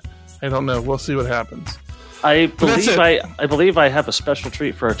end. I don't know. We'll see what happens. I believe I have a special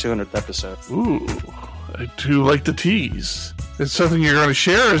treat for our 200th episode. Ooh, I do like the tease. It's something you're going to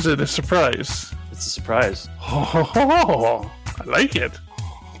share, or is it a surprise? It's a surprise. Oh, I like it.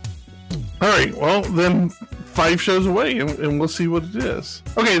 All right, well, then 5 shows away, and we'll see what it is.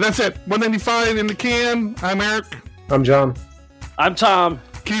 Okay, that's it. 195 in the can. I'm Eric. I'm John. I'm Tom.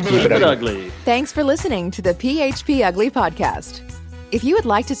 Keep it ugly. Thanks for listening to the PHP Ugly Podcast. If you would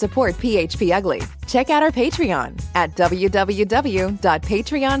like to support PHP Ugly, check out our Patreon at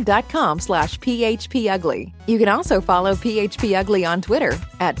www.patreon.com/phpugly. You can also follow PHP Ugly on Twitter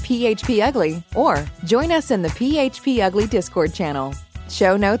at PHP Ugly or join us in the PHP Ugly Discord channel.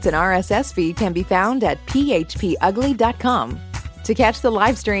 Show notes and RSS feed can be found at phpugly.com. To catch the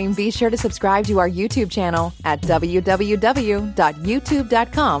live stream, be sure to subscribe to our YouTube channel at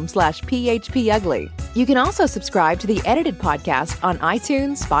www.youtube.com/phpugly. You can also subscribe to the edited podcast on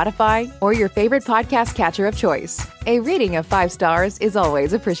iTunes, Spotify, or your favorite podcast catcher of choice. A rating of 5 stars is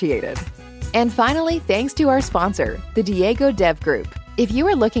always appreciated. And finally, thanks to our sponsor, the Diego Dev Group. If you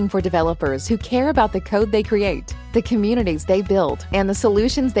are looking for developers who care about the code they create, the communities they build, and the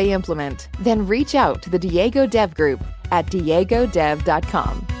solutions they implement, then reach out to the Diego Dev Group at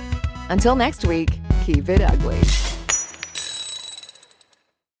diegodev.com. Until next week, keep it ugly.